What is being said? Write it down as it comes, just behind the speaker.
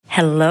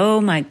Hello,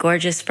 my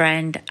gorgeous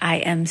friend. I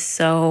am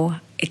so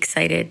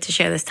excited to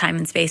share this time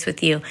and space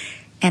with you.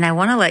 And I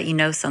want to let you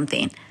know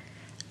something.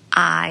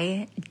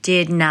 I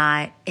did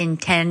not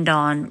intend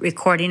on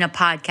recording a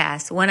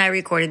podcast when I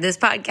recorded this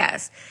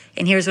podcast.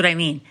 And here's what I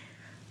mean.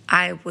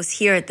 I was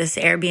here at this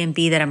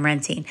Airbnb that I'm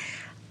renting.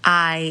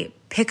 I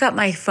pick up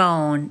my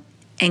phone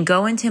and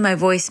go into my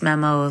voice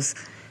memos.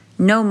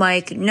 No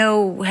mic,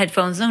 no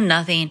headphones, no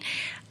nothing.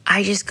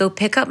 I just go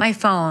pick up my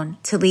phone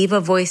to leave a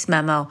voice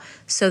memo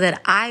so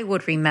that I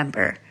would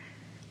remember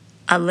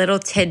a little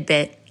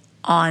tidbit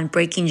on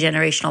breaking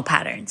generational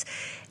patterns.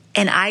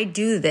 And I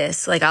do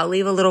this, like I'll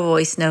leave a little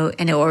voice note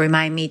and it will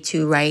remind me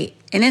to write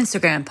an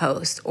Instagram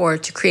post or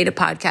to create a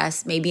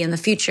podcast maybe in the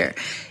future.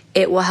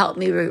 It will help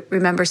me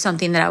remember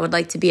something that I would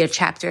like to be a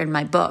chapter in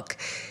my book.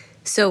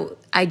 So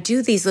I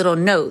do these little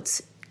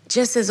notes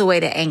just as a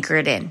way to anchor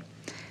it in.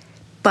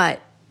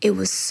 But it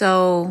was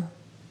so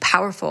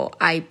powerful.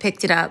 I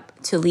picked it up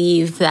to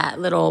leave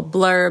that little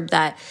blurb,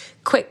 that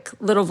quick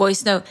little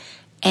voice note,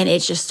 and it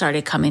just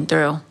started coming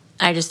through.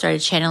 I just started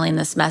channeling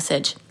this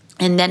message.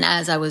 And then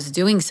as I was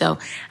doing so,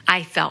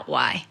 I felt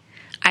why.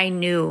 I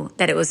knew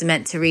that it was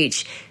meant to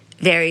reach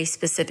very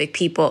specific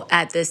people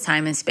at this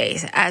time and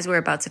space. As we're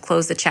about to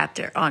close the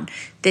chapter on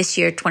this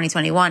year,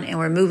 2021, and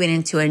we're moving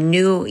into a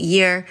new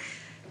year,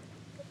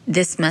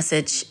 this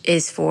message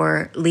is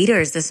for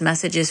leaders. This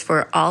message is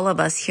for all of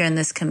us here in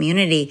this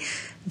community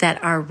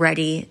that are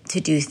ready to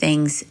do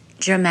things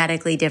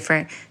dramatically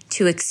different,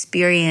 to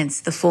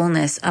experience the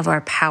fullness of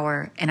our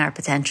power and our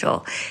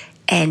potential.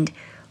 And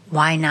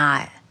why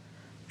not?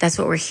 That's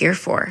what we're here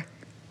for.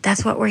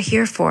 That's what we're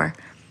here for.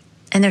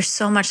 And there's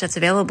so much that's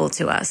available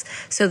to us.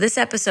 So this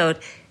episode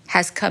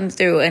has come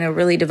through in a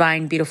really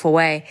divine, beautiful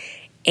way.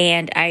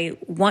 And I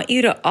want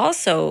you to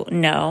also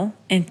know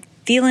and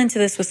feel into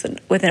this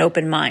with an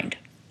open mind.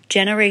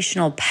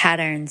 Generational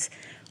patterns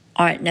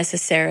aren't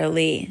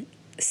necessarily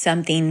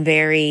something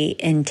very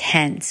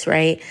intense,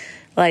 right?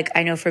 Like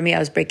I know for me, I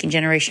was breaking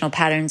generational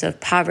patterns of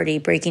poverty,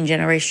 breaking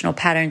generational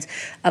patterns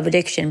of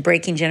addiction,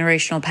 breaking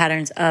generational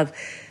patterns of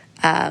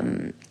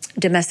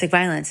domestic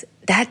violence.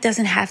 That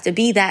doesn't have to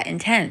be that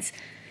intense.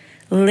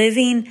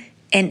 Living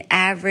an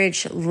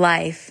average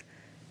life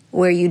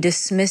where you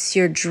dismiss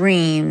your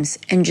dreams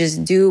and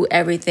just do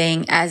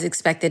everything as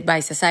expected by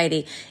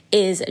society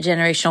is a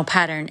generational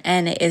pattern,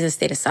 and it is a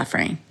state of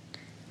suffering.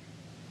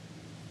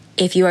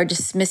 If you are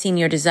dismissing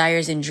your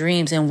desires and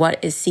dreams and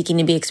what is seeking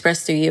to be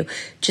expressed through you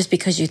just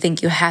because you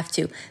think you have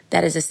to,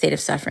 that is a state of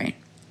suffering.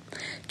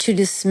 To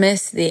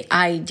dismiss the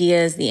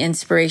ideas, the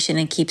inspiration,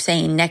 and keep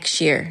saying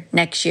next year,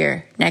 next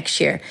year,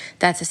 next year,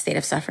 that's a state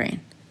of suffering.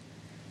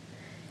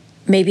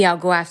 Maybe I'll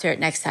go after it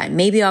next time.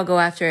 Maybe I'll go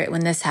after it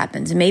when this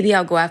happens. Maybe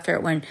I'll go after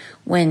it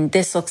when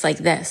this looks like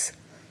this.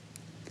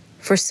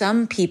 For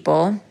some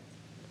people,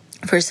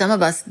 for some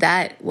of us,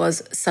 that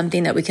was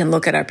something that we can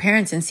look at our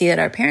parents and see that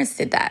our parents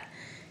did that.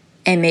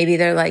 And maybe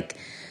they're like,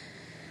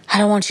 I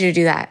don't want you to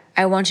do that.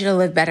 I want you to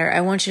live better.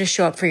 I want you to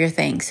show up for your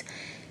things.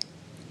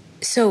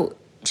 So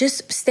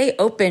just stay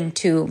open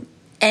to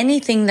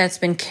anything that's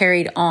been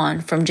carried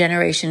on from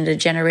generation to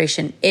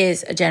generation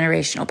is a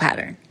generational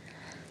pattern.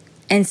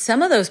 And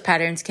some of those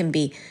patterns can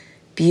be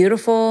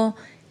beautiful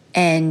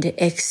and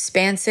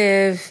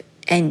expansive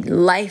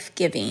and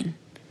life-giving.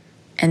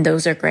 And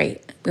those are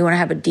great. We want to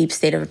have a deep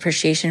state of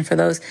appreciation for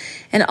those.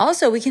 And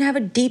also we can have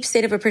a deep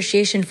state of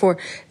appreciation for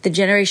the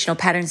generational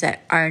patterns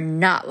that are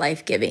not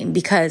life-giving.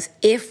 Because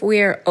if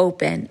we're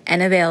open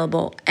and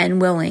available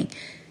and willing,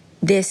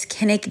 this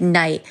can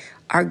ignite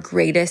our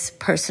greatest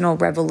personal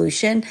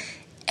revolution,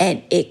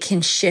 and it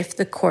can shift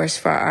the course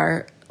for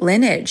our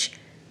lineage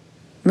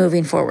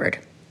moving forward.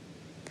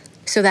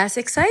 So that's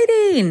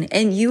exciting.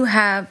 And you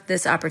have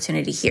this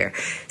opportunity here.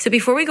 So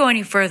before we go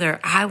any further,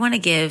 I want to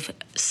give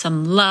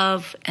some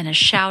love and a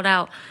shout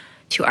out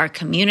to our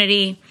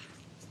community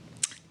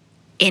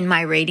in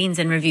my ratings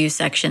and reviews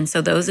section.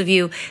 So those of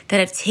you that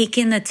have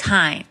taken the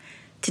time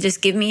to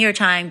just give me your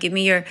time, give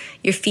me your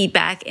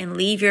feedback and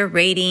leave your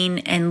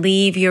rating and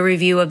leave your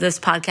review of this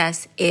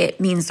podcast,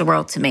 it means the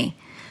world to me.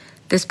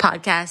 This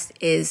podcast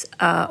is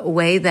a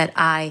way that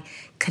I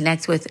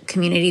connect with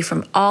community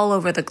from all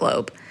over the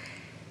globe.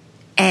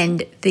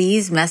 And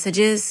these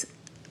messages,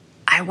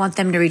 I want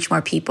them to reach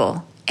more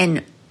people,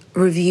 and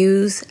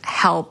reviews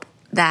help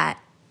that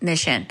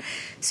mission.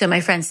 So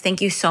my friends,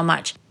 thank you so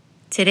much.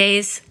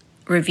 Today's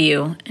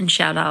review and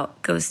shout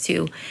out goes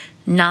to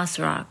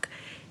Nasrak.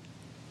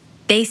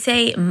 They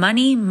say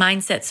money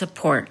mindset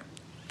support.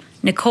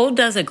 Nicole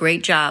does a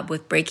great job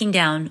with breaking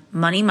down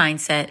money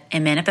mindset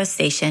and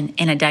manifestation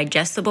in a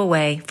digestible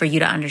way for you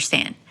to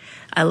understand.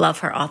 I love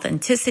her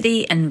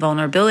authenticity and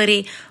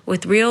vulnerability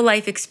with real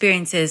life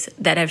experiences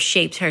that have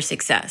shaped her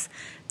success.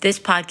 This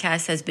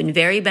podcast has been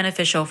very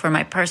beneficial for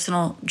my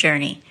personal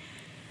journey.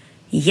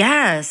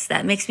 Yes,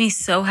 that makes me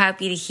so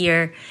happy to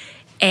hear.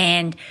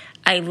 And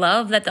I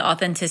love that the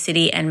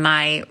authenticity and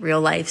my real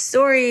life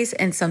stories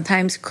and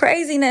sometimes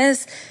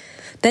craziness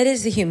that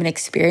is the human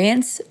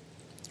experience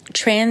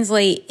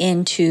translate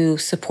into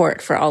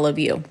support for all of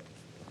you.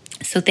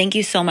 So thank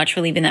you so much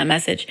for leaving that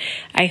message.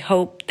 I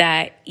hope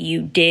that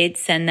you did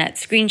send that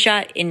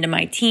screenshot into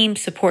my team,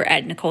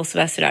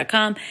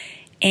 support@NicoleSylvester.com,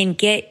 and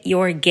get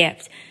your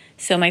gift.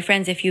 So my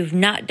friends, if you've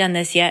not done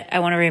this yet, I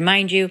want to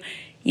remind you,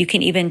 you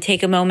can even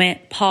take a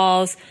moment,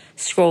 pause,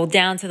 scroll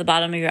down to the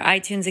bottom of your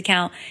iTunes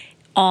account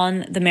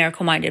on the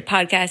Miracle Minded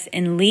podcast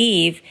and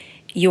leave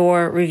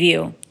your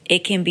review.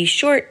 It can be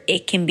short,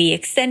 it can be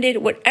extended,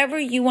 whatever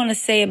you want to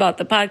say about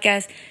the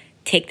podcast.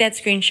 Take that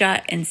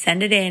screenshot and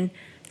send it in,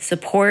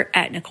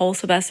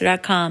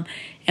 support@NicoleSylvester.com,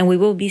 and we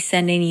will be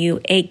sending you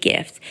a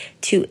gift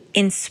to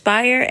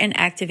inspire and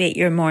activate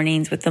your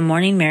mornings with the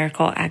Morning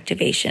Miracle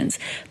activations.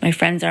 My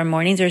friends, our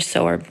mornings are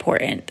so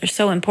important. They're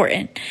so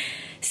important.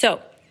 So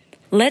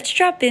let's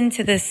drop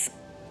into this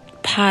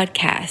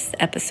podcast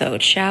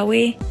episode, shall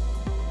we?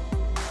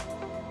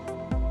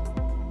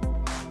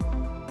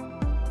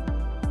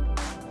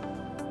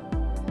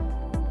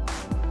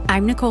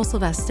 I'm Nicole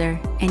Sylvester,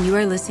 and you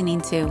are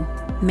listening to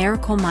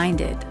Miracle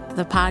Minded,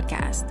 the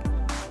podcast,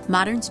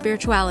 modern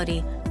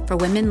spirituality for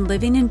women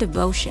living in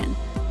devotion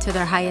to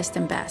their highest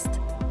and best.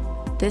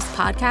 This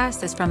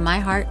podcast is from my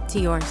heart to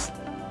yours,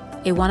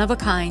 a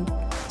one-of-a-kind,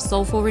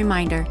 soulful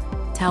reminder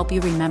to help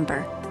you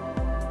remember.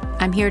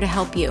 I'm here to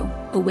help you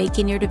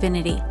awaken your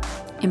divinity,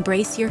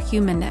 embrace your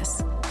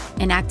humanness,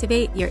 and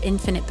activate your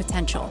infinite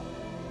potential.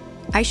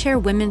 I share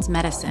women's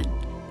medicine,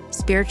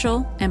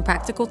 spiritual and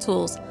practical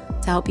tools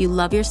to help you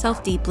love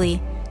yourself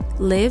deeply,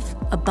 live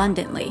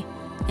abundantly,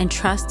 and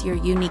trust your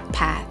unique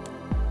path.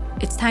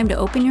 It's time to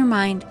open your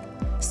mind,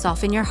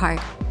 soften your heart,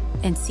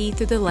 and see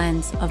through the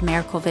lens of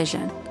miracle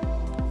vision.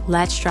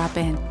 Let's drop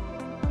in.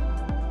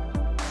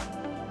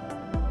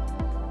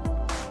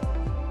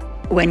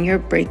 When you're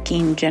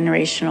breaking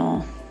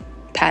generational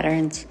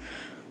patterns,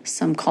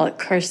 some call it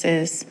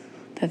curses,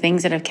 the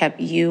things that have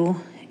kept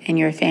you and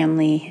your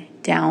family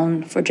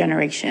down for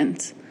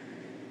generations,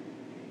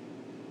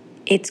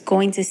 it's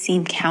going to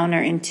seem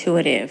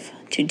counterintuitive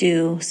to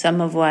do some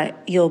of what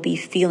you'll be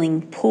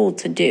feeling pulled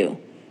to do.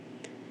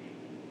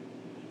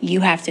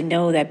 You have to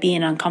know that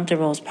being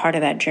uncomfortable is part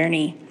of that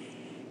journey.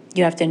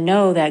 You have to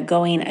know that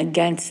going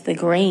against the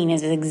grain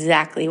is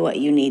exactly what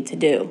you need to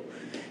do,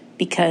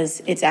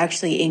 because it's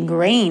actually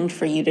ingrained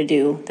for you to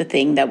do the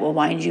thing that will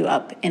wind you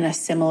up in a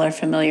similar,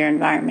 familiar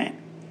environment.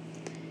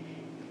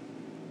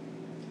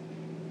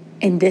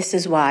 And this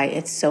is why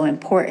it's so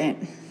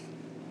important.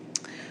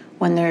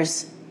 When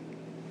there's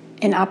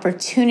an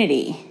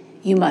opportunity,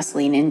 you must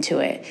lean into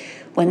it.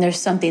 When there's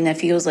something that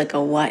feels like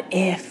a what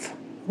if,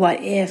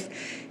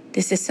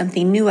 this is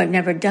something new, I've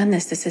never done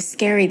this is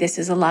scary, this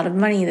is a lot of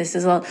money, this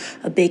is a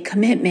big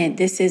commitment,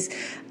 this is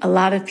a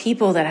lot of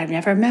people that I've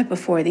never met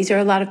before, these are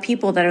a lot of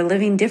people that are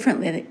living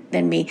differently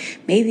than me,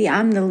 maybe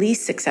I'm the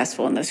least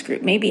successful in this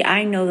group, maybe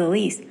I know the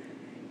least.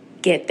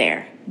 Get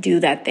there, do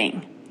that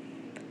thing.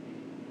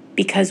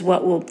 Because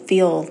what will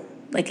feel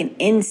like an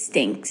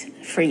instinct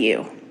for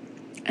you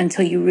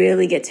until you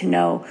really get to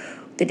know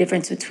the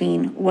difference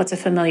between what's a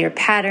familiar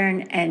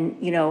pattern and,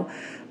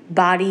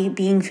 body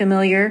being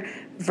familiar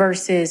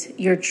versus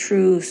your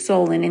true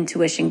soul and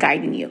intuition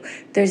guiding you.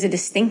 There's a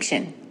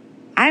distinction.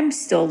 I'm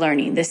still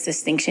learning this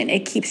distinction.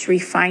 It keeps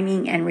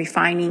refining and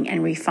refining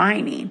and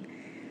refining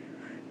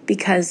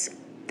because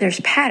there's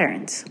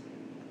patterns.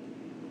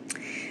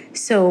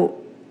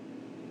 So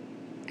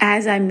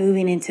as I'm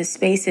moving into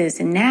spaces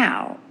and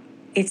now,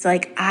 it's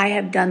like I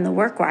have done the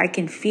work where I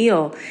can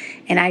feel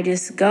and I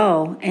just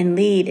go and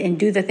lead and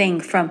do the thing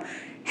from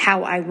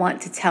how I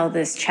want to tell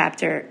this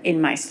chapter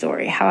in my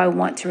story, how I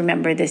want to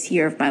remember this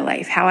year of my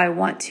life, how I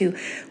want to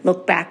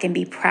look back and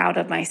be proud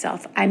of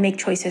myself. I make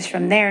choices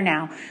from there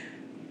now.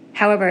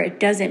 However, it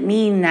doesn't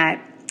mean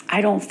that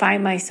I don't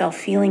find myself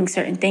feeling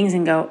certain things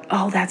and go,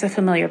 oh, that's a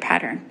familiar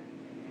pattern.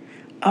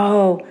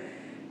 Oh,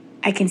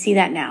 I can see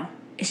that now.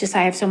 It's just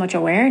I have so much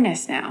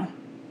awareness now.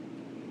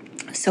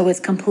 So it's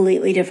a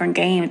completely different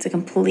game. It's a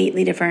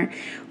completely different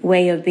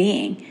way of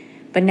being.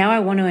 But now I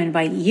want to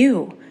invite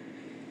you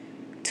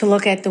to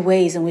look at the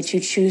ways in which you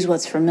choose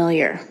what's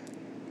familiar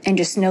and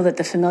just know that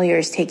the familiar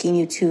is taking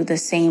you to the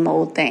same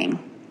old thing.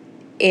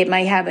 It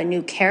might have a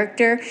new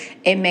character.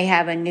 It may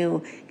have a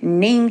new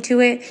name to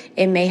it.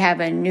 It may have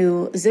a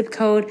new zip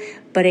code,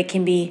 but it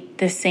can be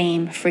the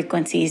same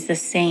frequencies, the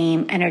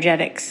same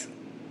energetics.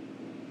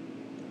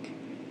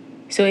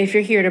 So if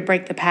you're here to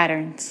break the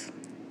patterns,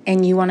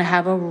 and you want to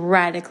have a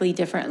radically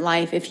different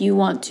life, if you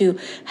want to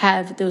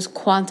have those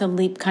quantum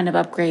leap kind of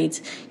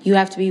upgrades, you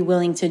have to be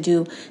willing to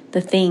do the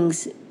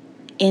things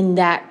in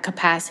that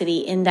capacity,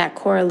 in that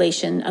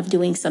correlation of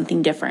doing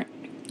something different.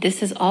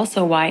 This is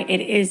also why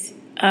it is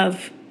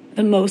of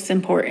the most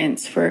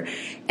importance for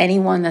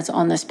anyone that's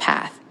on this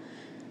path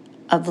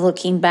of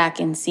looking back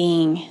and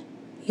seeing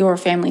your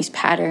family's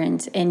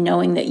patterns and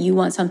knowing that you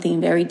want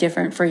something very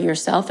different for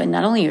yourself, and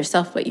not only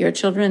yourself, but your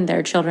children,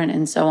 their children,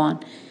 and so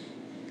on.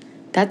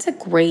 That's a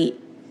great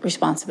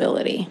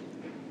responsibility.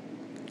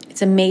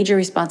 It's a major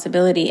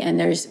responsibility, and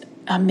there's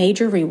a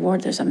major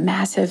reward. There's a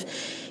massive,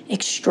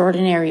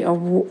 extraordinary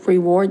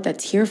reward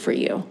that's here for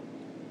you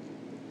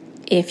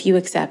if you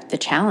accept the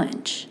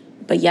challenge.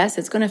 But yes,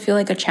 it's going to feel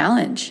like a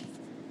challenge.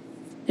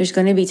 There's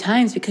going to be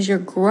times because you're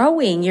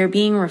growing, you're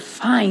being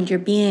refined, you're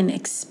being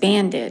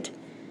expanded.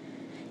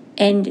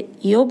 And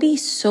you'll be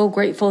so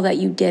grateful that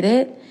you did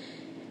it.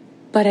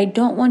 But I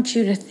don't want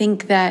you to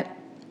think that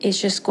it's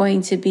just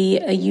going to be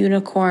a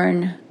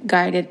unicorn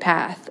guided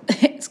path.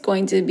 It's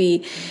going to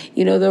be,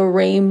 the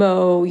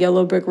rainbow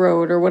yellow brick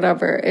road or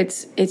whatever.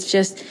 It's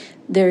just,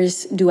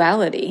 there's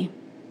duality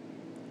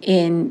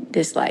in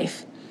this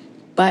life.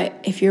 But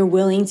if you're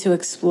willing to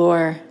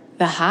explore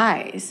the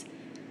highs,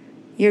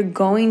 you're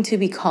going to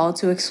be called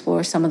to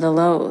explore some of the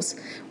lows.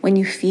 When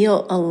you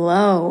feel a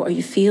low, or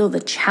you feel the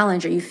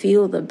challenge, or you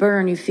feel the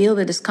burn, you feel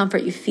the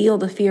discomfort, you feel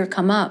the fear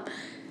come up,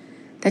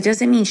 that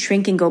doesn't mean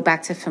shrink and go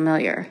back to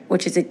familiar,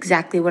 which is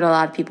exactly what a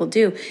lot of people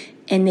do.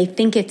 And they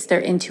think it's their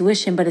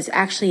intuition, but it's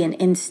actually an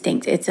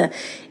instinct. It's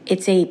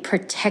a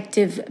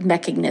protective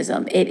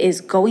mechanism. It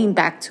is going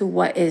back to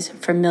what is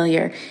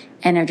familiar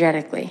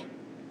energetically.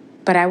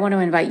 But I want to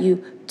invite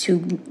you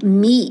to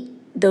meet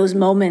those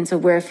moments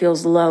of where it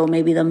feels low.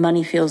 Maybe the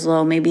money feels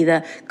low. Maybe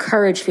the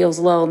courage feels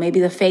low.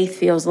 Maybe the faith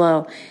feels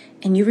low.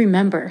 And you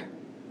remember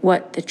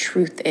what the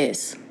truth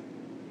is.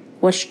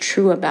 What's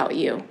true about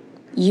you.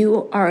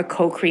 You are a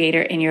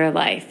co-creator in your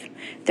life.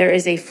 There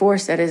is a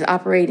force that is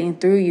operating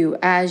through you,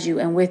 as you,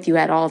 and with you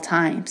at all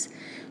times.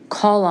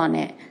 Call on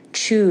it.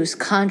 Choose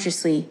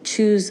consciously.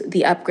 Choose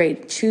the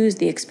upgrade. Choose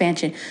the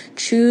expansion.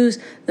 Choose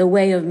the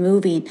way of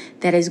moving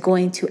that is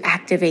going to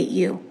activate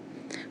you.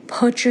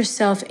 Put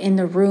yourself in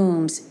the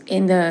rooms,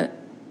 in the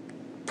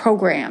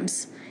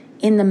programs,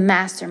 in the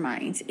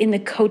masterminds, in the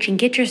coaching.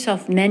 Get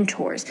yourself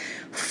mentors.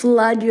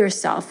 Flood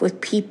yourself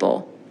with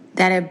people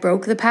that have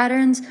broke the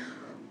patterns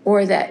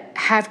or that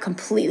have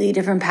completely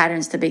different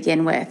patterns to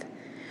begin with.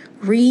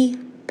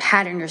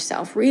 Re-pattern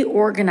yourself.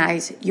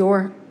 Reorganize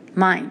your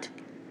mind.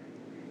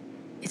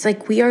 It's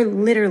like we are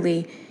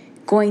literally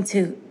going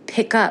to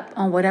pick up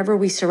on whatever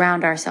we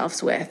surround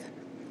ourselves with.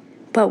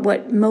 But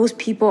what most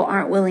people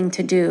aren't willing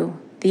to do,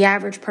 the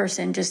average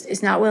person just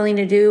is not willing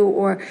to do,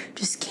 or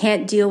just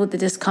can't deal with the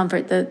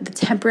discomfort, the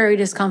temporary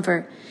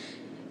discomfort,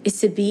 is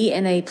to be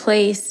in a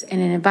place, in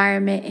an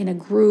environment, in a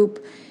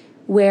group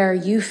where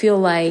you feel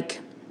like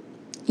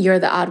you're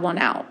the odd one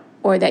out,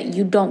 or that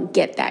you don't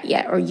get that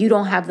yet, or you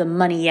don't have the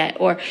money yet,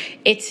 or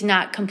it's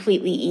not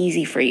completely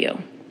easy for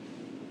you.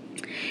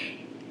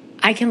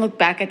 I can look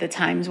back at the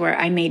times where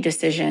I made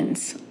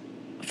decisions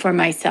for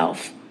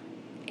myself.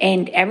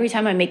 And every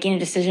time I'm making a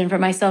decision for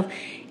myself,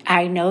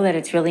 I know that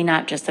it's really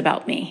not just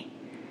about me.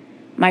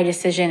 My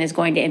decision is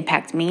going to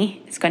impact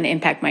me. It's going to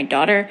impact my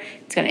daughter.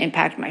 It's going to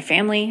impact my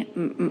family.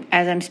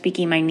 As I'm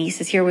speaking, my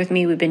niece is here with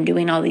me. We've been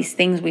doing all these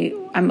things.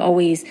 I'm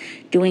always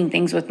doing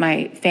things with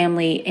my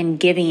family and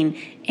giving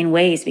in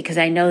ways because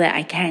I know that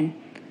I can.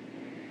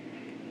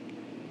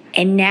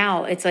 And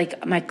now it's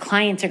like my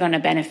clients are going to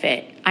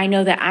benefit. I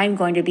know that I'm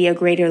going to be a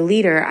greater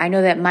leader. I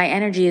know that my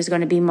energy is going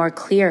to be more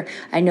clear.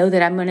 I know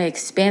that I'm going to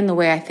expand the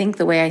way I think,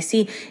 the way I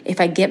see. If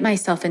I get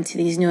myself into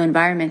these new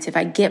environments, if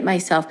I get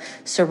myself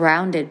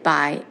surrounded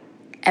by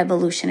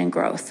evolution and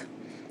growth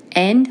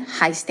and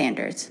high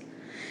standards.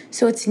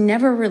 So it's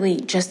never really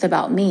just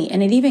about me.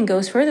 And it even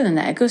goes further than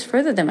that. It goes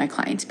further than my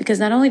clients, because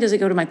not only does it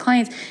go to my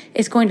clients,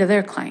 it's going to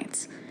their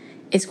clients.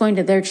 It's going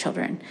to their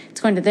children.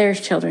 It's going to their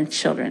children's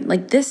children.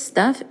 Like, this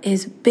stuff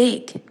is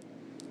big.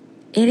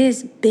 It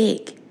is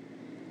big.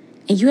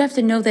 And you have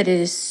to know that it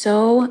is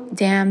so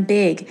damn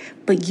big,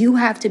 but you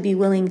have to be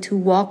willing to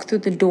walk through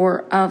the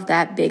door of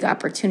that big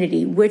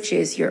opportunity, which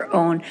is your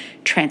own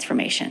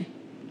transformation.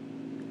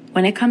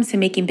 When it comes to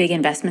making big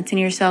investments in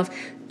yourself,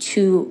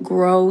 to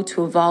grow,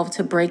 to evolve,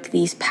 to break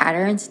these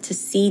patterns, to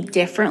see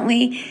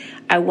differently,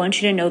 I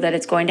want you to know that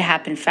it's going to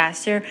happen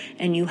faster,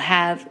 and you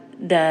have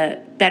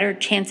the better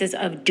chances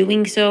of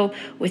doing so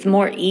with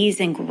more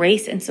ease and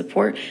grace and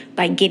support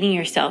by getting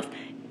yourself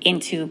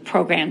into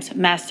programs,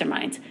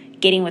 masterminds,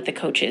 getting with the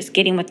coaches,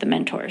 getting with the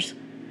mentors.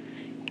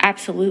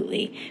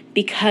 Absolutely,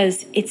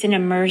 because it's an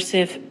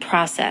immersive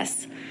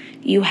process.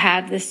 You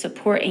have this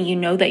support and you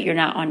know that you're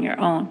not on your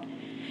own.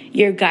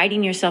 You're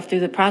guiding yourself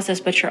through the process,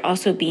 but you're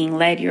also being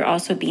led. You're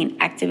also being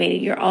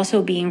activated. You're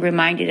also being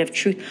reminded of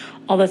truth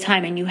all the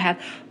time. And you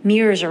have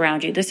mirrors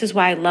around you. This is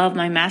why I love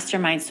my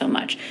mastermind so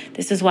much.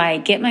 This is why I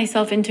get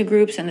myself into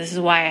groups. And this is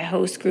why I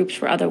host groups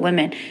for other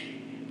women.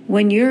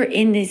 When you're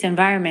in these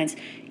environments,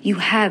 you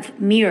have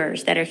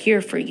mirrors that are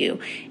here for you.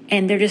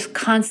 And they're just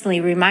constantly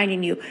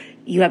reminding you,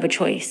 you have a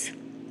choice.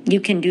 You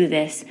can do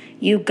this.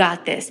 You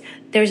got this.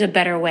 There's a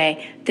better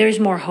way. There's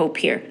more hope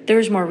here.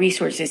 There's more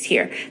resources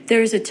here.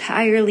 There's a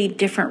entirely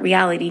different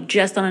reality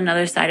just on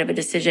another side of a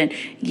decision.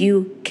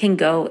 You can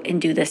go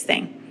and do this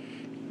thing.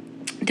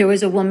 There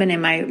was a woman in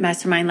my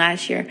mastermind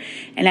last year,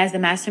 and as the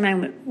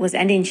mastermind was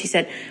ending, she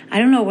said, I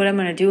don't know what I'm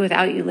going to do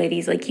without you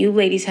ladies. Like, you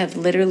ladies have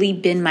literally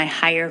been my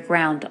higher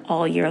ground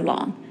all year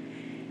long.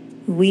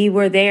 We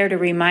were there to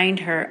remind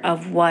her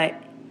of what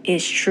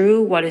is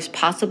true, what is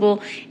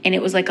possible, and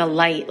it was like a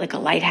light, like a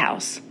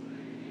lighthouse.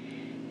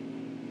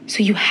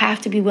 So you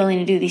have to be willing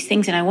to do these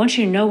things. And I want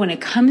you to know, when it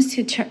comes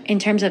to in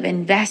terms of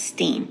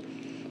investing,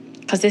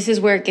 because this is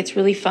where it gets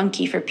really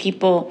funky for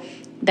people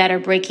that are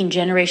breaking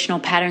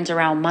generational patterns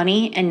around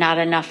money and not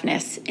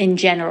enoughness in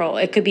general.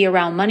 It could be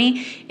around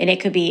money, and it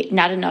could be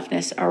not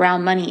enoughness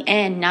around money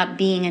and not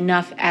being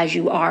enough as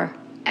you are,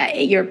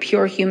 your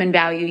pure human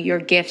value, your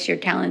gifts, your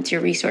talents,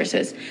 your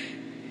resources.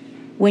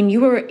 When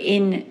you are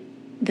in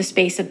the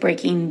space of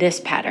breaking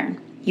this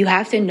pattern, you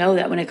have to know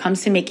that when it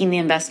comes to making the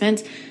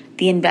investments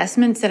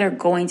that are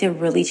going to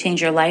really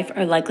change your life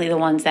are likely the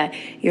ones that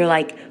you're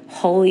like,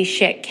 holy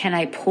shit, can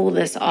I pull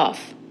this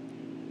off?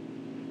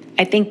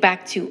 I think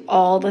back to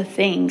all the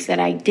things that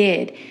I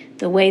did,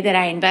 the way that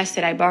I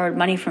invested. I borrowed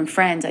money from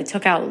friends. I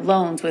took out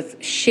loans with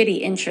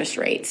shitty interest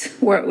rates,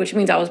 which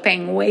means I was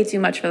paying way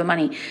too much for the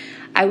money.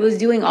 I was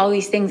doing all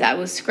these things. I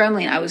was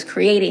scrambling. I was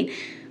creating.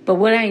 But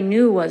what I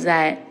knew was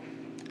that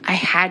I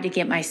had to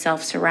get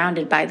myself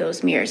surrounded by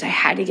those mirrors. I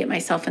had to get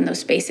myself in those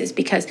spaces,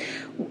 because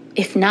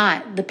if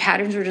not, the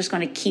patterns were just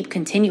going to keep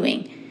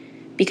continuing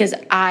because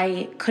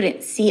I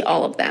couldn't see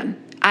all of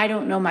them. I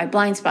don't know my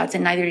blind spots,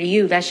 and neither do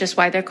you. That's just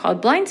why they're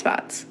called blind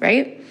spots,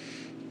 right?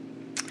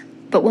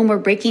 But when we're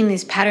breaking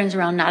these patterns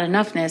around not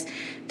enoughness,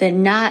 the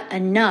not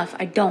enough,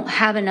 I don't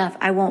have enough,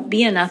 I won't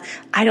be enough,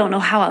 I don't know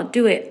how I'll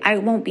do it, I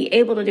won't be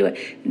able to do it,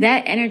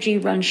 that energy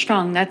runs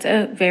strong. That's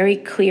a very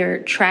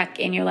clear track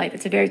in your life.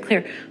 It's a very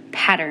clear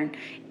pattern.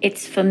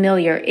 It's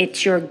familiar.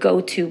 It's your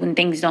go-to when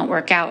things don't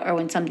work out or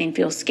when something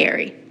feels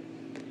scary.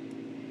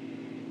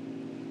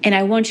 And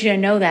I want you to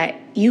know that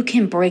you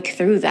can break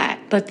through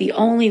that. But the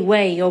only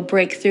way you'll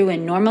break through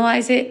and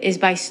normalize it is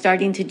by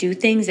starting to do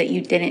things that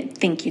you didn't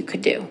think you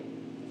could do.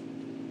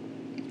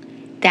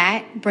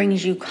 That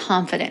brings you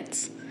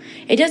confidence.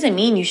 It doesn't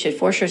mean you should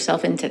force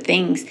yourself into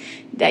things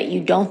that you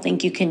don't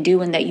think you can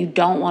do and that you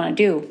don't want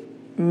to do.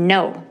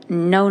 No.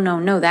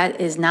 That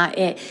is not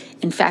it.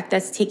 In fact,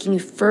 that's taking you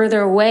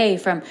further away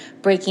from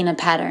breaking a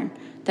pattern.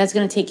 That's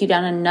going to take you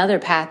down another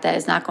path that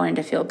is not going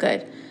to feel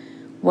good.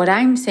 What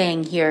I'm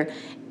saying here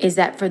is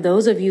that for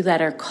those of you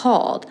that are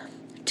called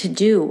to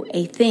do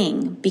a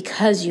thing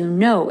because you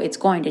know it's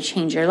going to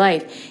change your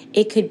life,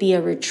 it could be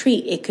a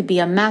retreat, it could be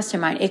a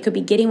mastermind, it could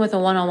be getting with a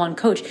one-on-one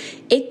coach,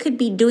 it could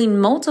be doing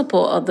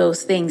multiple of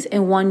those things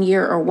in 1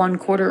 year or 1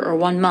 quarter or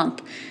 1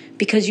 month,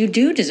 because you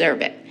do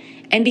deserve it.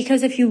 And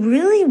because if you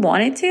really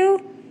wanted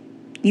to,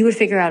 you would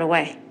figure out a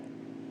way.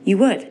 You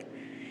would.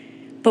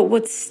 But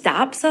what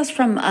stops us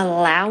from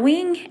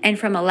allowing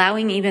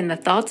even the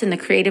thoughts and the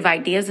creative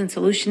ideas and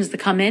solutions to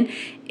come in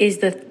is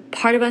the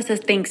part of us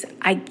that thinks,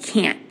 I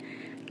can't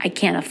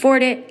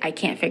afford it. I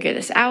can't figure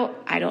this out.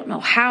 I don't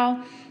know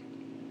how.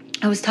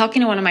 I was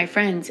talking to one of my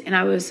friends, and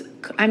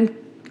I'm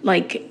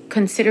like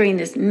considering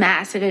this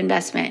massive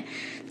investment.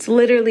 It's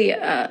literally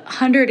a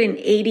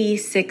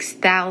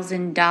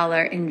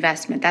 $186,000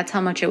 investment. That's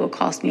how much it will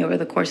cost me over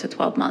the course of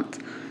 12 months.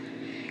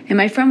 And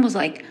my friend was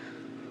like,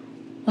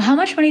 well, how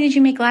much money did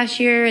you make last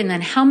year? And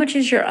then how much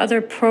is your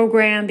other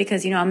program?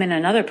 Because, I'm in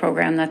another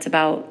program that's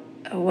about,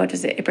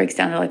 it breaks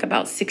down to like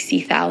about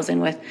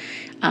 60,000 with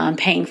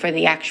paying for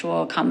the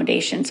actual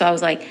accommodation. So I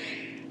was like,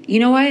 you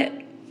know what?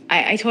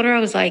 I told her, I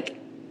was like,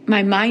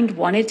 my mind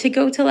wanted to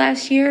go to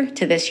this year,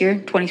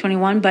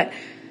 2021, but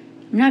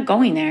I'm not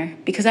going there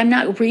because I'm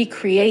not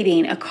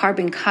recreating a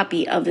carbon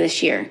copy of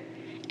this year.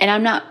 And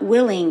I'm not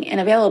willing and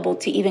available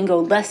to even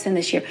go less than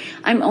this year.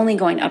 I'm only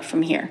going up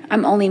from here.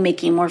 I'm only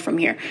making more from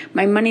here.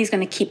 My money is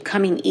going to keep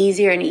coming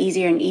easier and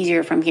easier and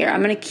easier from here.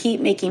 I'm going to keep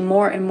making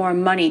more and more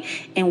money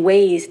in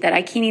ways that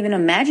I can't even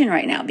imagine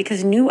right now,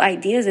 because new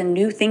ideas and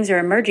new things are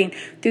emerging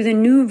through the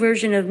new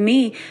version of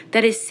me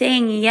that is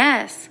saying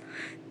yes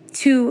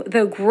to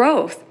the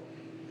growth.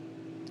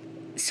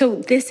 So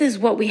this is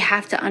what we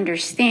have to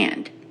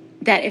understand,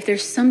 that if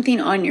there's something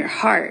on your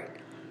heart,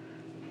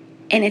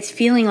 and it's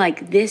feeling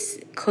like this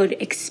could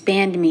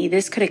expand me,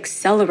 this could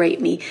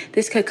accelerate me,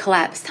 this could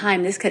collapse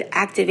time, this could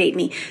activate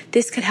me,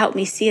 this could help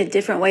me see a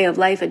different way of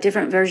life, a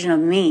different version of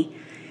me,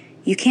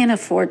 you can't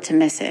afford to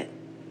miss it.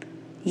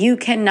 You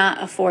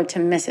cannot afford to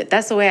miss it.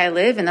 That's the way I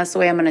live, and that's the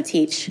way I'm going to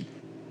teach.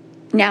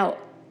 Now,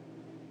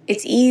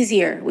 it's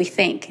easier, we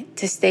think,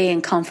 to stay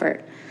in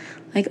comfort.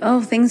 Like,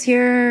 oh, things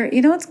here,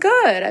 it's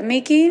good. I'm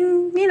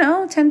making,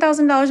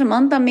 $10,000 a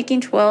month. I'm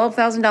making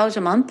 $12,000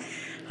 a month.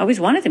 I always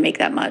wanted to make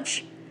that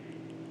much.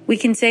 We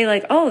can say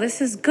like, oh,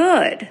 this is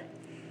good.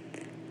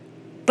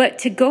 But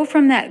to go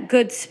from that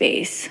good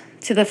space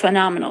to the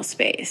phenomenal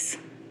space,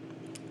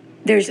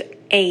 there's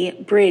a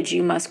bridge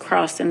you must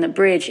cross. And the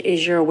bridge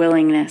is your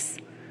willingness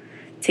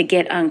to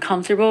get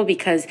uncomfortable,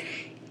 because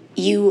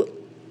you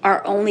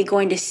are only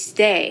going to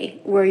stay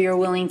where you're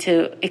willing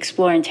to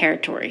explore in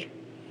territory.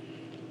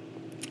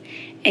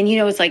 And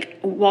it's like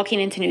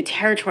walking into new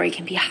territory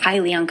can be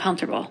highly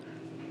uncomfortable.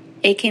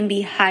 It can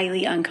be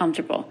highly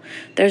uncomfortable.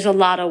 There's a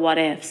lot of what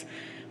ifs.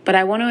 But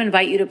I want to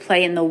invite you to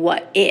play in the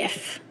what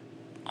if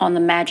on the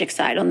magic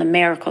side, on the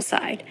miracle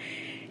side,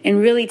 and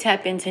really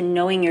tap into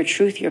knowing your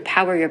truth, your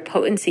power, your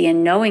potency,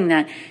 and knowing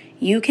that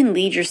you can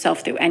lead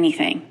yourself through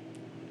anything.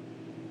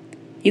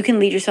 You can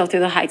lead yourself through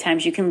the high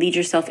times. You can lead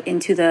yourself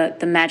into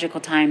the magical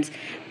times.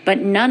 But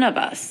none of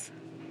us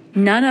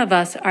None of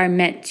us are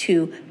meant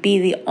to be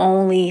the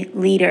only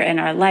leader in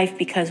our life,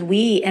 because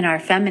we in our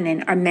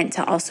feminine are meant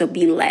to also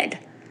be led.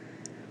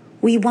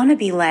 We want to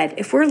be led.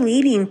 If we're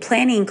leading,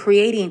 planning,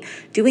 creating,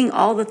 doing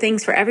all the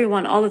things for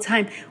everyone all the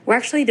time, we're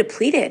actually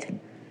depleted.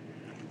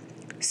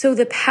 So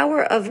the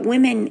power of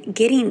women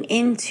getting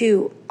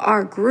into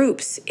our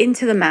groups,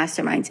 into the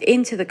masterminds,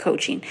 into the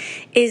coaching,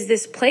 is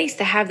this place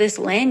to have this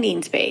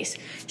landing space.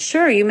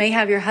 Sure, you may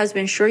have your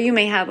husband. Sure, you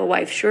may have a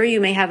wife. Sure,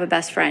 you may have a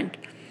best friend.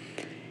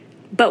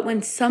 But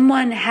when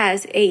someone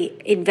has a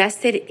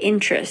invested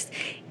interest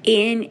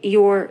in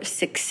your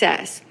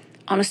success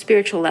on a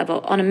spiritual level,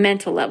 on a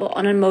mental level,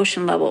 on an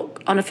emotional level,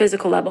 on a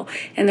physical level,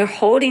 and they're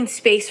holding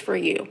space for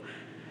you,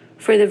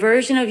 for the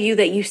version of you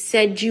that you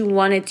said you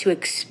wanted to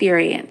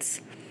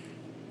experience,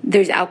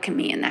 there's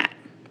alchemy in that.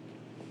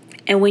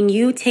 And when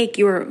you take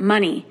your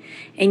money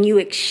and you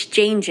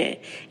exchange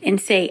it and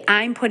say,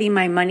 I'm putting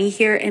my money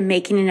here and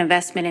making an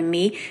investment in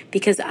me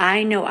because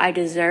I know I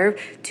deserve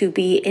to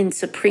be in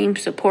supreme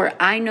support.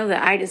 I know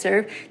that I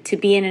deserve to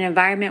be in an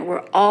environment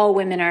where all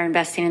women are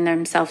investing in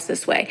themselves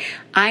this way.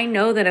 I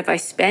know that if I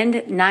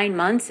spend 9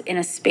 months in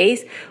a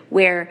space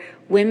where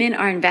women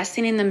are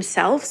investing in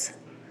themselves,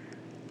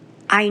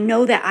 I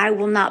know that I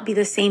will not be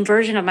the same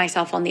version of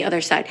myself on the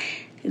other side.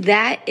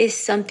 That is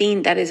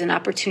something that is an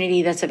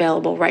opportunity that's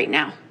available right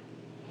now.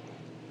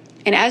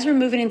 And as we're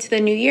moving into the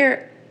new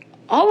year,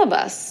 all of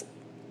us,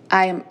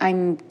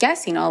 I'm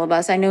guessing all of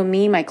us, I know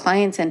me, my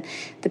clients, and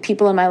the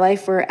people in my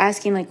life were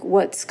asking, like,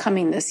 what's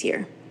coming this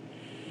year?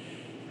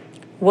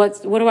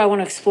 What do I want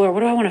to explore? What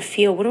do I want to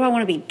feel? What do I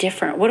want to be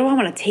different? What do I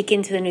want to take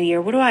into the new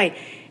year? What do I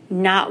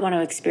not want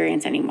to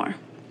experience anymore?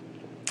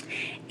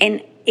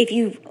 And if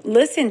you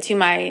listen to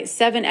my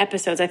 7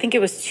 episodes, I think it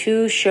was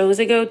 2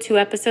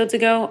 episodes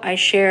ago, I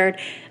shared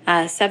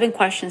 7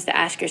 questions to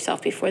ask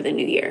yourself before the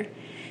new year.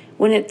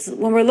 When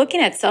we're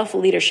looking at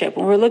self-leadership,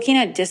 when we're looking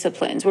at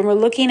disciplines, when we're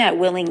looking at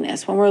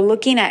willingness, when we're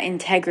looking at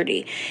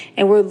integrity,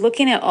 and we're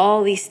looking at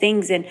all these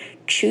things and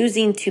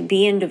choosing to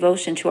be in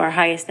devotion to our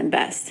highest and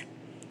best,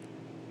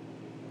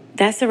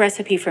 that's the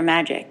recipe for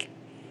magic.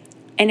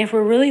 And if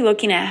we're really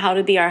looking at how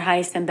to be our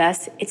highest and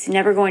best, it's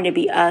never going to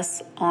be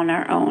us on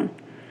our own.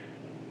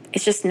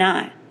 It's just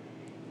not.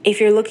 If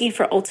you're looking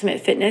for ultimate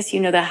fitness,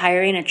 you know that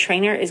hiring a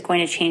trainer is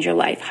going to change your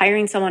life.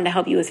 Hiring someone to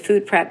help you with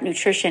food prep,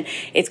 nutrition,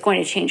 it's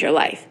going to change your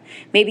life.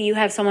 Maybe you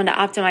have someone to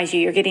optimize you.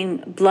 You're getting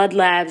blood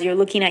labs. You're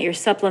looking at your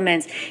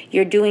supplements.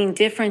 You're doing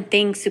different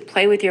things to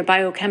play with your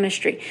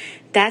biochemistry.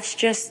 That's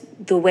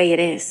just the way it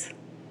is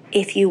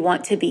if you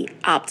want to be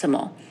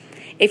optimal.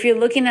 If you're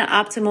looking at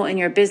optimal in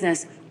your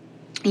business,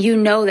 you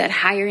know that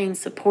hiring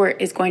support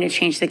is going to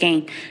change the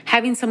game.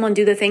 Having someone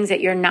do the things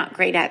that you're not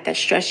great at, that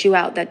stress you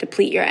out, that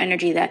deplete your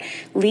energy, that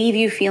leave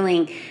you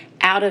feeling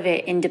out of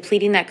it and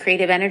depleting that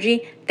creative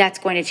energy, that's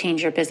going to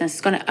change your business.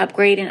 It's going to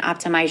upgrade and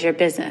optimize your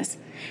business.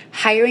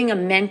 Hiring a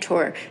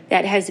mentor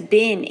that has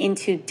been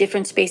into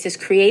different spaces,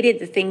 created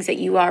the things that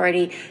you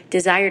already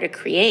desire to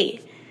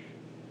create.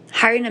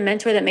 Hiring a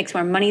mentor that makes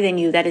more money than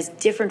you, that is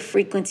different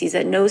frequencies,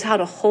 that knows how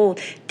to hold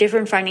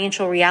different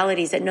financial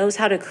realities, that knows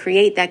how to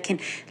create, that can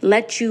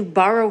let you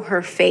borrow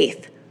her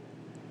faith.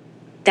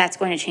 That's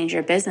going to change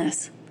your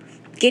business.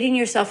 Getting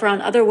yourself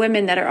around other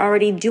women that are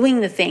already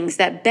doing the things,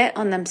 that bet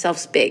on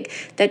themselves big,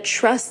 that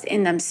trust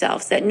in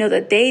themselves, that know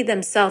that they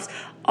themselves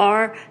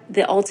are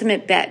the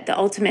ultimate bet, the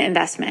ultimate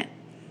investment.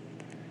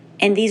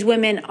 And these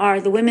women are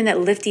the women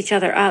that lift each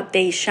other up.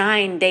 They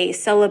shine, they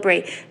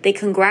celebrate, they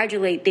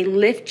congratulate, they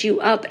lift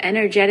you up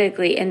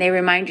energetically, and they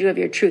remind you of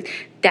your truth.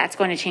 That's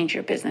going to change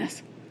your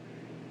business.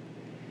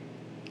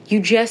 You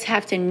just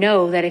have to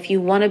know that if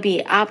you want to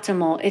be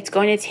optimal, it's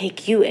going to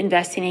take you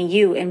investing in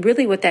you. And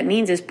really what that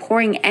means is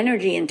pouring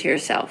energy into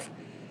yourself.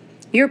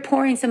 You're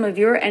pouring some of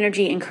your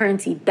energy and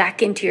currency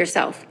back into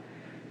yourself.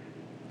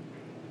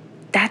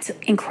 That's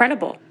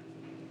incredible.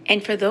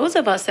 And for those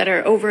of us that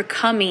are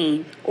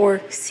overcoming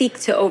or seek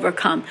to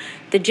overcome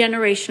the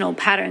generational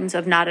patterns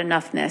of not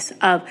enoughness,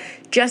 of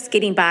just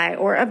getting by,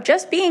 or of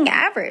just being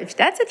average,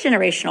 that's a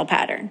generational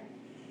pattern.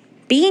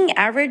 Being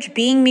average,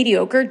 being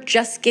mediocre,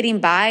 just getting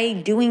by,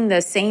 doing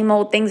the same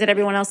old things that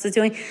everyone else is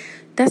doing,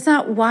 that's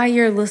not why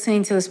you're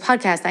listening to this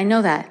podcast. I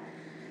know that.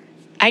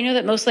 I know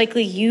that most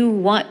likely you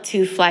want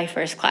to fly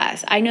first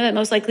class. I know that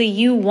most likely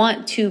you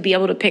want to be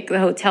able to pick the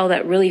hotel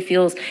that really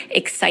feels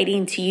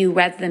exciting to you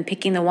rather than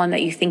picking the one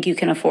that you think you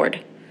can afford.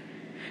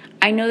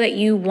 I know that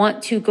you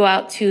want to go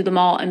out to the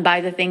mall and buy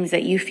the things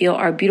that you feel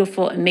are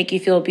beautiful and make you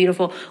feel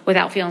beautiful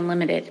without feeling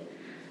limited.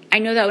 I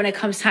know that when it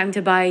comes time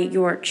to buy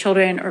your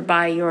children or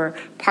buy your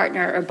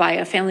partner or buy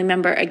a family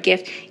member a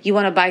gift, you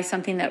want to buy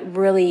something that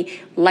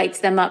really lights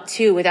them up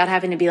too without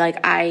having to be like,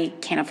 I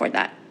can't afford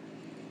that.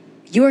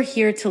 You're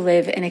here to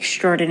live an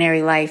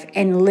extraordinary life,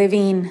 and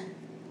living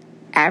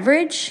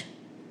average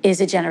is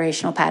a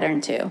generational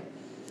pattern too.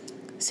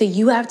 So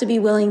you have to be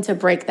willing to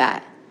break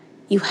that.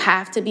 You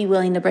have to be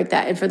willing to break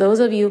that. And for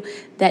those of you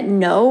that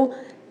know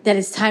that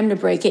it's time to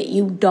break it,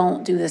 you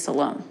don't do this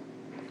alone.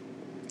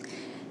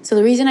 So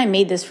the reason I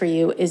made this for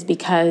you is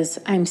because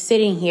I'm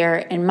sitting here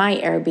in my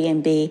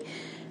Airbnb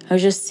I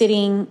was just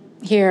sitting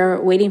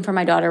here waiting for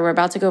my daughter. We're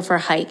about to go for a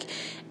hike.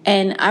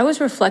 And I was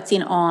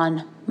reflecting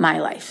on my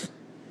life,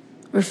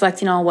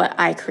 reflecting on what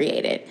I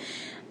created.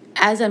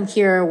 As I'm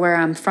here where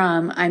I'm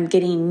from, I'm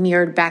getting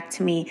mirrored back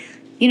to me,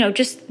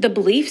 just the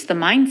beliefs, the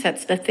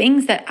mindsets, the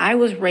things that I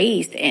was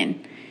raised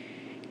in.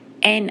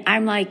 And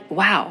I'm like,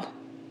 wow,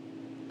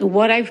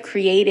 what I've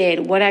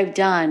created, what I've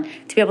done,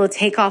 to be able to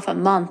take off a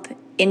month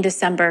in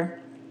December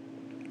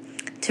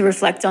to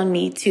reflect on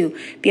me, to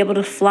be able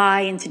to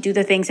fly and to do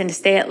the things and to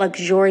stay at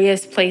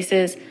luxurious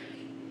places.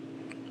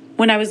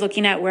 When I was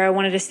looking at where I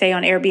wanted to stay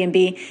on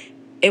Airbnb,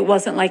 it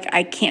wasn't like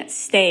I can't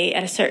stay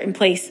at a certain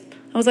place.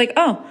 I was like,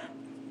 oh,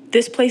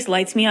 this place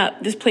lights me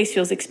up. This place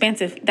feels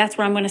expansive. That's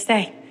where I'm going to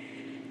stay.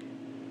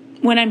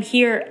 When I'm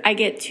here, I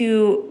get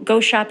to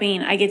go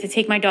shopping. I get to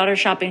take my daughter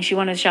shopping. She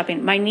wanted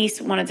shopping. My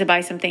niece wanted to buy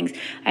some things.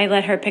 I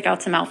let her pick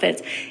out some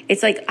outfits.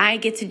 It's like I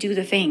get to do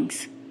the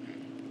things.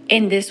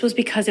 And this was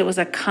because it was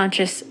a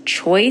conscious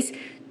choice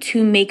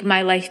to make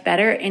my life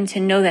better and to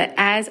know that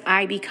as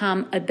I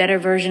become a better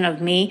version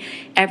of me,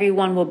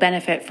 everyone will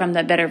benefit from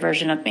the better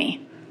version of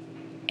me.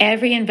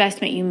 Every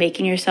investment you make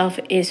in yourself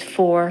is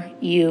for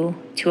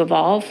you to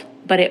evolve,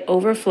 but it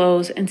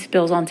overflows and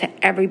spills onto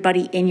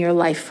everybody in your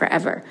life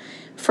forever.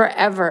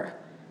 Forever.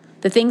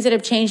 The things that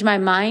have changed my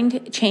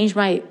mind, changed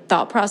my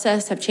thought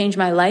process, have changed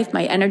my life,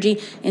 my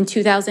energy in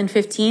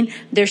 2015,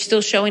 they're still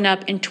showing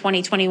up in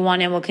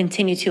 2021 and will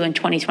continue to in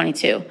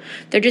 2022.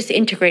 They're just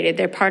integrated.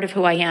 They're part of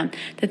who I am.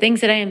 The things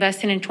that I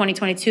invest in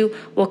 2022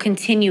 will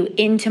continue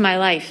into my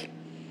life.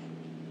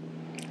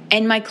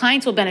 And my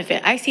clients will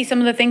benefit. I see some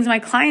of the things my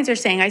clients are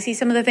saying. I see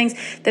some of the things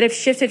that have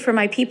shifted for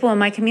my people in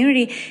my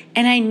community.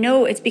 And I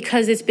know it's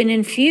because it's been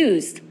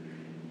infused.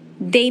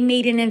 They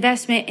made an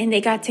investment and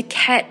they got to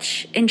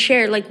catch and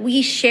share. Like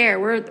we share.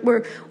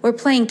 We're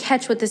playing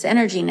catch with this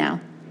energy now.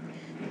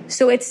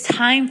 So it's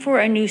time for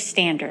a new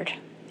standard.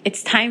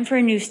 It's time for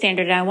a new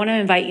standard. And I want to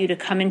invite you to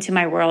come into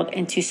my world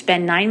and to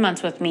spend 9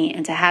 months with me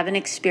and to have an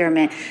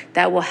experiment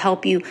that will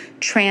help you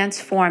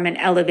transform and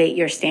elevate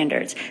your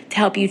standards, to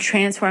help you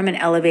transform and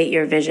elevate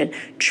your vision,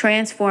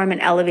 transform and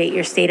elevate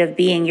your state of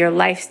being, your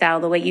lifestyle,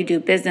 the way you do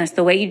business,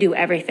 the way you do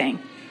everything.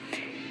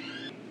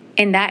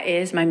 And that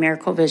is my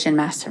Miracle Vision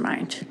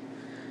Mastermind.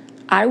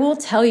 I will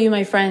tell you,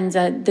 my friends,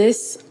 that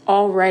this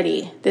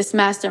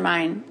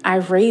mastermind,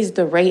 I've raised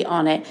the rate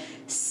on it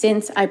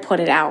since I put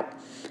it out.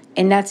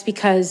 And that's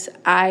because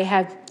I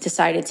have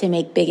decided to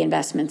make big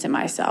investments in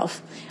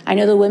myself. I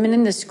know the women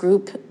in this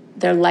group,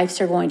 their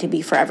lives are going to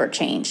be forever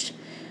changed.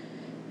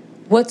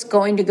 What's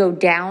going to go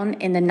down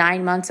in the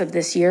 9 months of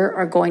this year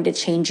are going to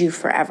change you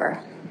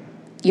forever.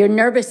 Your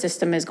nervous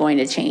system is going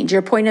to change.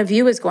 Your point of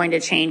view is going to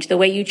change. The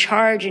way you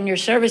charge in your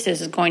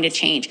services is going to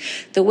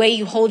change. The way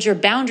you hold your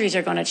boundaries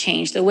are going to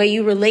change. The way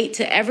you relate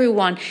to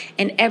everyone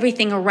and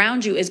everything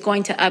around you is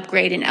going to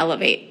upgrade and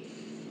elevate.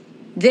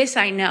 This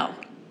I know.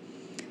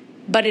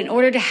 But in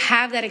order to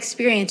have that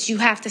experience, you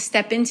have to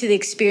step into the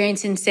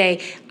experience and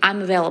say,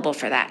 I'm available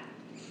for that.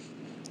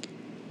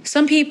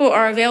 Some people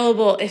are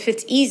available if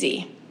it's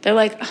easy. They're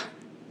like, oh,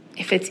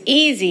 if it's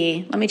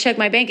easy, let me check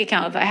my bank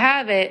account. If I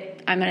have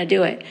it, I'm going to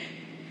do it.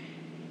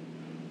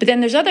 But then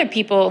there's other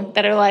people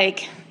that are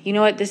like, you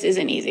know what, this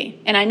isn't easy.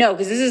 And I know,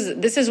 because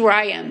this is where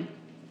I am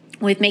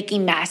with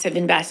making massive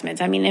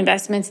investments. I mean,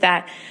 investments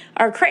that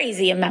are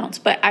crazy amounts,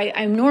 but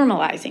I'm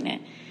normalizing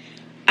it.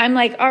 I'm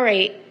like, all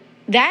right,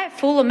 that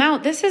full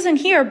amount, this isn't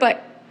here,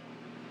 but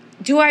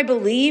do I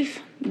believe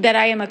that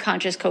I am a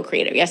conscious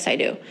co-creator? Yes, I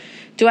do.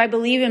 Do I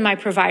believe in my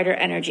provider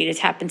energy to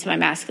tap into my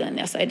masculine?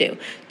 Yes, I do.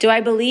 Do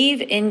I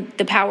believe in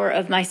the power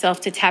of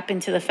myself to tap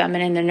into the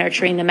feminine, the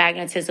nurturing, the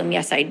magnetism?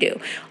 Yes, I do.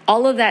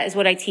 All of that is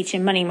what I teach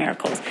in Money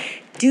Miracles.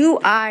 Do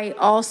I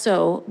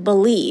also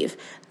believe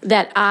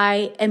that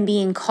I am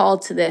being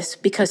called to this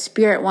because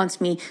Spirit wants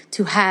me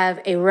to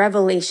have a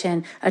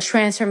revelation, a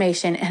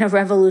transformation, and a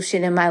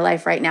revolution in my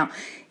life right now?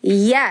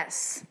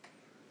 Yes.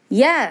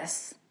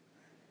 Yes.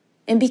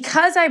 And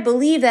because I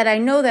believe that, I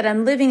know that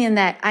I'm living in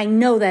that, I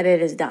know that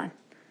it is done.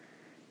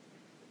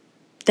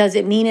 Does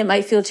it mean it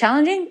might feel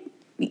challenging?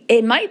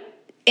 It might,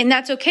 and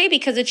that's okay,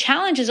 because a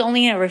challenge is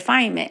only a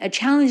refinement. A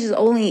challenge is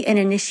only an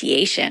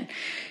initiation.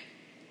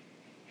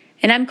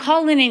 And I'm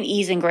calling in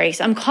ease and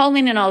grace. I'm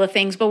calling in all the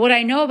things. But what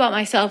I know about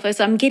myself is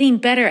I'm getting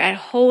better at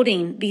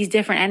holding these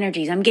different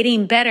energies. I'm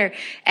getting better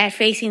at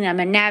facing them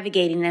and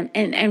navigating them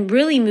and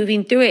really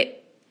moving through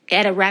it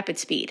at a rapid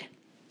speed.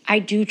 I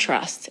do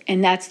trust,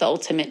 and that's the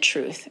ultimate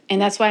truth.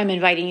 And that's why I'm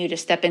inviting you to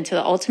step into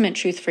the ultimate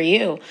truth for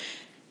you.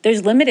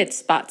 There's limited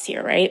spots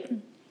here, right?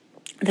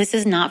 This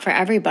is not for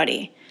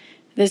everybody.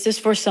 This is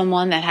for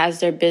someone that has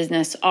their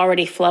business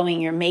already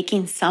flowing. You're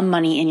making some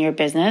money in your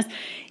business.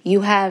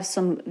 You have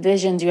some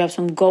visions. You have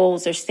some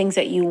goals. There's things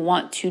that you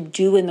want to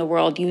do in the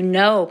world. You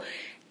know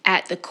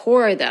at the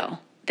core, though,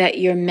 that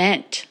you're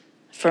meant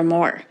for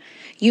more.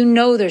 You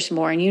know there's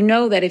more. And you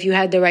know that if you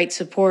had the right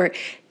support,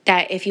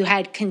 that if you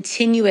had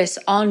continuous,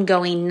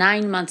 ongoing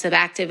 9 months of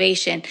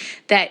activation,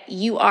 that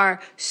you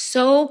are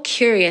so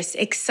curious,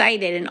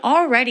 excited, and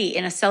already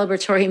in a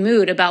celebratory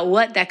mood about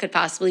what that could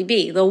possibly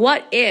be. The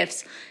what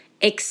ifs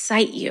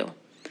excite you.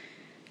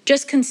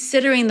 Just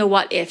considering the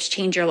what ifs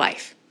change your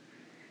life.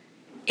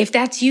 If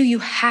that's you, you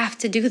have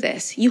to do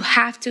this. You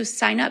have to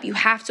sign up. You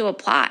have to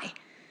apply.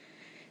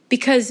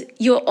 Because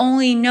you'll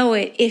only know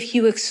it if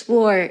you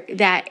explore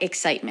that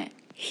excitement.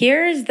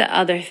 Here's the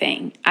other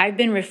thing. I've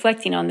been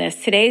reflecting on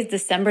this. Today is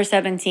December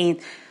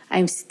 17th.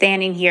 I'm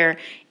standing here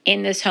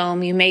in this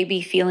home. You may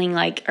be feeling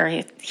like,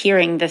 or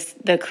hearing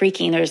the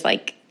creaking. There's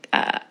like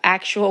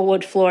actual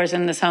wood floors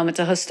in this home. It's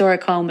a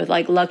historic home with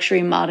like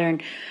luxury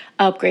modern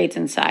upgrades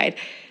inside.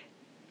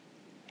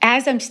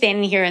 As I'm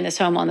standing here in this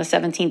home on the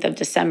 17th of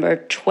December,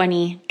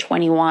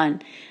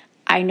 2021,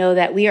 I know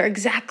that we are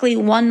exactly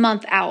 1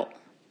 month out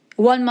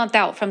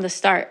from the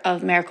start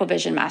of Miracle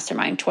Vision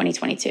Mastermind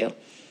 2022.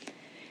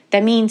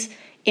 That means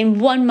in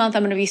 1 month,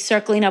 I'm going to be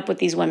circling up with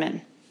these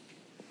women,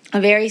 a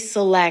very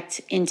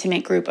select,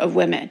 intimate group of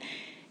women.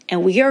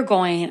 And we are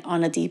going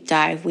on a deep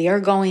dive. We are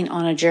going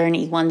on a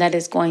journey, one that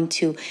is going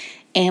to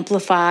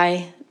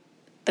amplify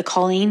the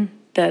calling,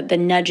 the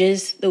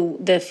nudges,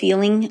 the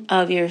feeling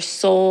of your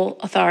soul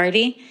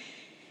authority.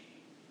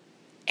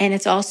 And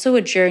it's also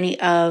a journey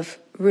of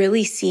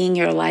really seeing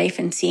your life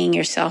and seeing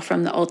yourself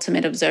from the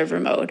ultimate observer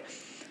mode,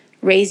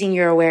 raising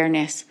your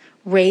awareness,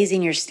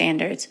 raising your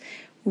standards,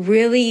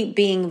 really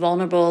being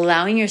vulnerable,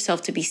 allowing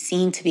yourself to be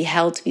seen, to be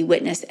held, to be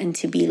witnessed, and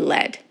to be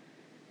led,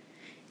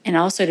 and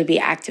also to be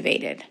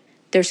activated.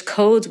 There's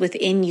codes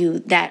within you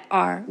that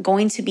are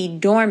going to be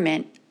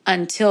dormant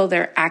until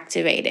they're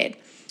activated.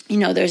 You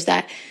know, there's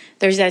that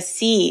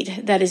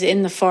seed that is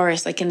in the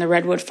forest, like in the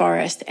redwood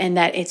forest, and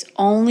that it's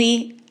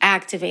only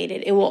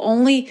activated. It will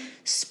only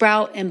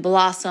sprout and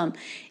blossom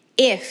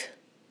if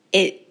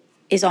it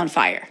is on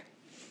fire.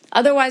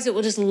 Otherwise, it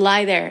will just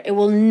lie there. It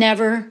will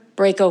never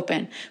break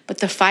open. But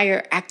the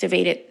fire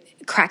activates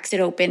it, cracks it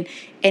open,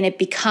 and it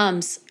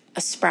becomes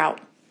a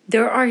sprout.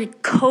 There are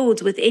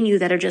codes within you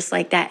that are just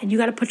like that, and you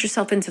got to put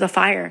yourself into the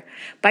fire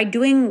by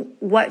doing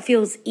what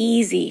feels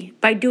easy,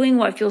 by doing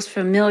what feels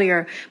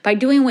familiar, by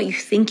doing what you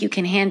think you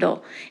can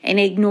handle, and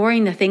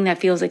ignoring the thing that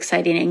feels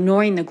exciting,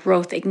 ignoring the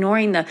growth,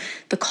 ignoring the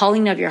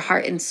calling of your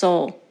heart and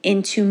soul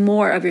into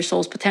more of your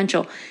soul's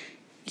potential.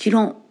 You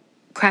don't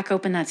crack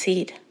open that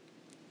seed.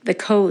 The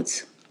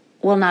codes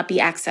will not be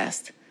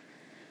accessed.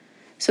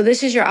 So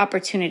this is your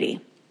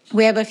opportunity.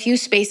 We have a few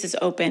spaces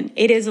open.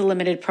 It is a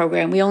limited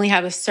program. We only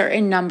have a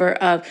certain number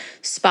of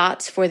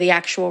spots for the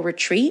actual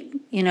retreat.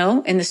 You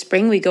know, in the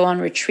spring, we go on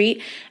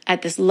retreat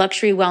at this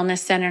luxury wellness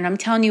center. And I'm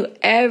telling you,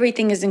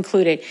 everything is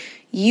included.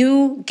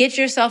 You get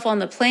yourself on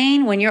the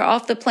plane. When you're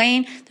off the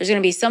plane, there's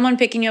going to be someone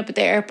picking you up at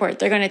the airport.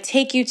 They're going to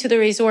take you to the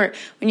resort.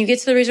 When you get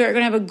to the resort, you're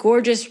going to have a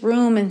gorgeous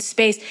room and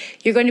space.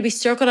 You're going to be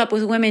circled up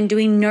with women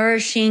doing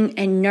nourishing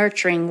and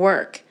nurturing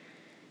work.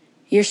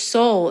 Your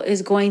soul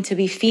is going to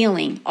be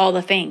feeling all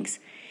the things.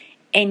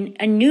 And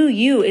a new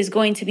you is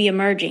going to be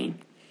emerging.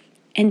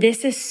 And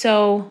this is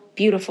so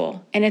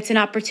beautiful. And it's an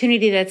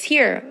opportunity that's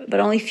here, but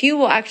only few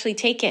will actually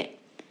take it.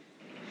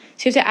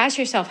 So you have to ask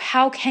yourself,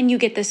 how can you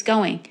get this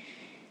going?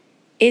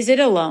 Is it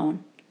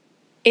alone?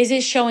 Is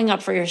it showing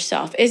up for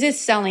yourself? Is it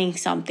selling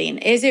something?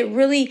 Is it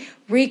really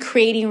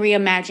recreating,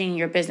 reimagining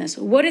your business?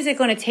 What is it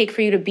going to take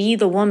for you to be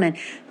the woman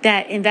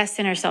that invests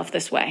in herself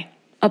this way?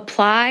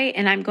 Apply,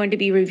 and I'm going to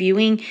be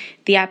reviewing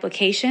the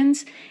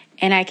applications.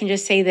 And I can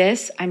just say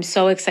this, I'm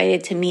so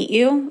excited to meet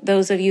you,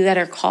 those of you that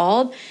are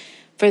called.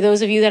 For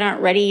those of you that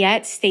aren't ready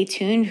yet, stay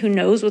tuned. Who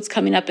knows what's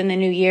coming up in the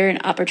new year and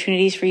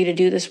opportunities for you to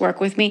do this work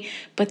with me.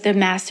 But the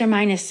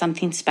mastermind is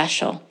something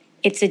special.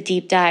 It's a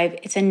deep dive.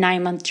 It's a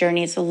 9-month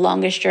journey. It's the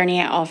longest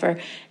journey I offer.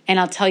 And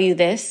I'll tell you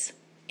this,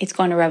 it's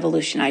going to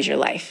revolutionize your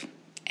life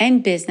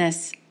and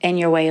business and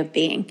your way of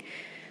being.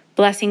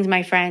 Blessings,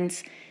 my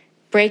friends.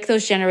 Break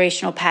those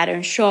generational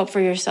patterns. Show up for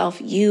yourself.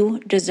 You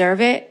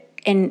deserve it.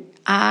 And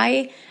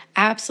I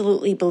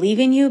absolutely believe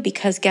in you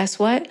because guess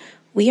what?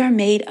 We are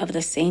made of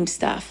the same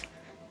stuff.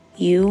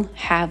 You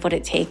have what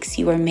it takes.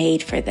 You are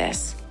made for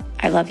this.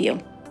 I love you.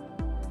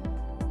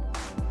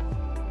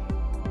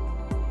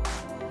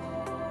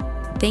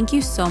 Thank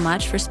you so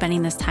much for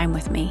spending this time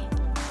with me.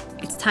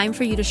 It's time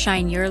for you to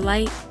shine your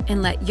light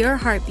and let your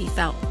heart be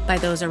felt by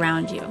those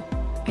around you.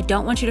 I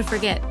don't want you to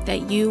forget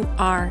that you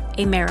are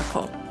a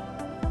miracle.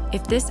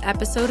 If this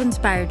episode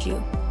inspired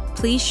you,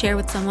 please share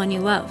with someone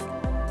you love.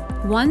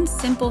 One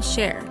simple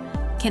share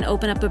can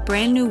open up a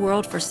brand new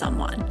world for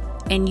someone,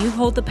 and you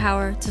hold the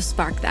power to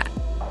spark that.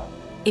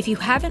 If you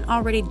haven't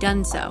already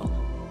done so,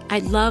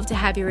 I'd love to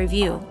have your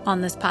review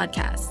on this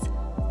podcast.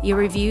 Your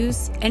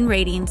reviews and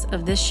ratings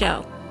of this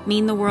show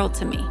mean the world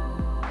to me.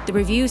 The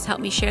reviews help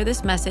me share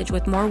this message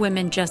with more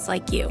women just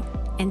like you.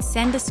 And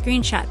send a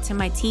screenshot to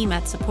my team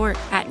at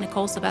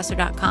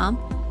support@NicoleSylvester.com,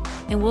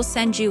 and we'll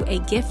send you a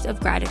gift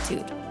of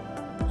gratitude.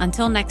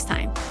 Until next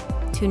time,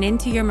 tune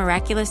into your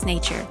miraculous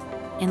nature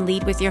and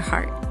lead with your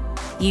heart.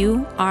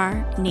 You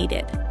are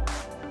needed.